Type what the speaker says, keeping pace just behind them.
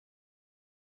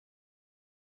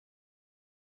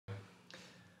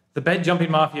The bed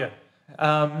jumping mafia.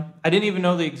 I didn't even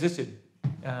know they existed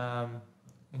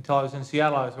until I was in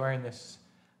Seattle. I was wearing this.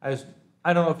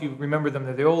 I don't know if you remember them.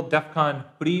 They're the old DEF CON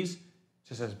hoodies.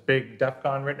 Just has big DEF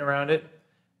CON written around it.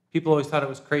 People always thought it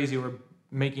was crazy. We're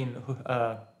making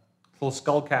full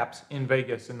skull caps in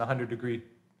Vegas in the 100-degree.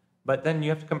 But then you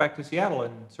have to come back to Seattle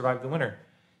and survive the winter.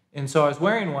 And so I was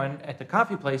wearing one at the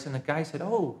coffee place, and the guy said,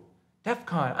 "Oh, DEF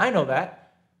CON, I know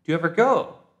that. Do you ever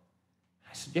go?"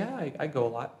 I said, "Yeah, I go a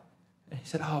lot." And he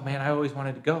said, "Oh, man, I always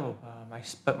wanted to go.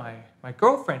 But my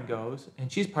girlfriend goes, and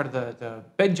she's part of the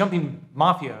bed jumping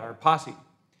mafia or posse."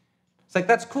 It's like,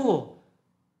 that's cool.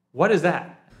 What is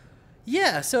that?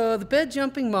 Yeah, so the bed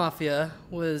jumping mafia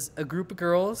was a group of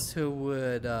girls who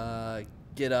would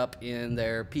get up in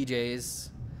their PJs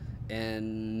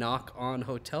and knock on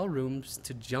hotel rooms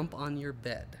to jump on your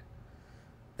bed.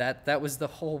 That was the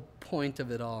whole point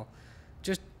of it all.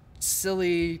 Just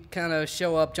silly kind of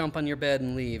show up, jump on your bed,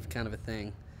 and leave kind of a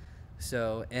thing.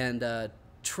 So, and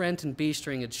Trent and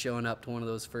B-String had shown up to one of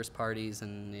those first parties,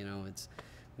 and you know, it's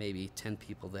maybe 10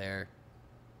 people there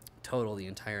total the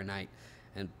entire night.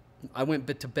 And I went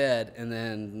to bed, and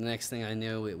then the next thing I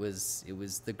knew, it was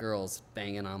the girls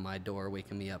banging on my door,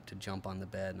 waking me up to jump on the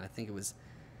bed. And I think it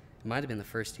might have been the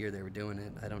first year they were doing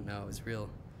it. I don't know. It was real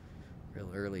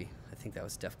early. I think that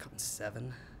was DEF CON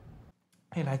 7.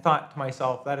 And I thought to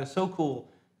myself, that is so cool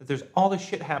that there's all this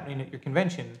shit happening at your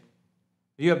convention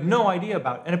that you have no idea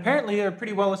about. And apparently they're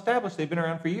pretty well established. They've been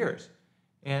around for years.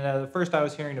 And the first I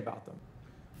was hearing about them.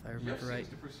 If I remember right. Jeff seems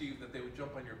to perceive that they would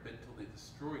jump on your bed until they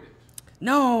destroyed it.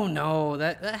 No,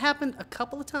 that happened a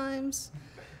couple of times.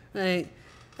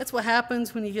 That's what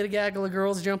happens when you get a gaggle of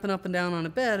girls jumping up and down on a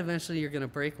bed. Eventually you're going to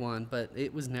break one, but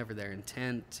it was never their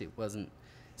intent. It wasn't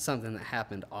something that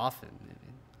happened often.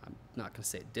 I'm not going to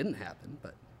say it didn't happen,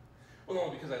 but... Well, no,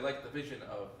 because I like the vision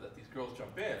of that these girls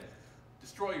jump in,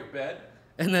 destroy your bed,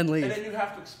 and then leave. And then you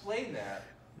have to explain that.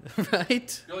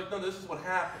 Right? You're like, no, this is what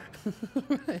happened.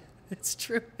 Right. It's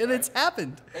true. And right? It's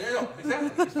happened. And I know,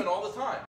 exactly. You spend all the time.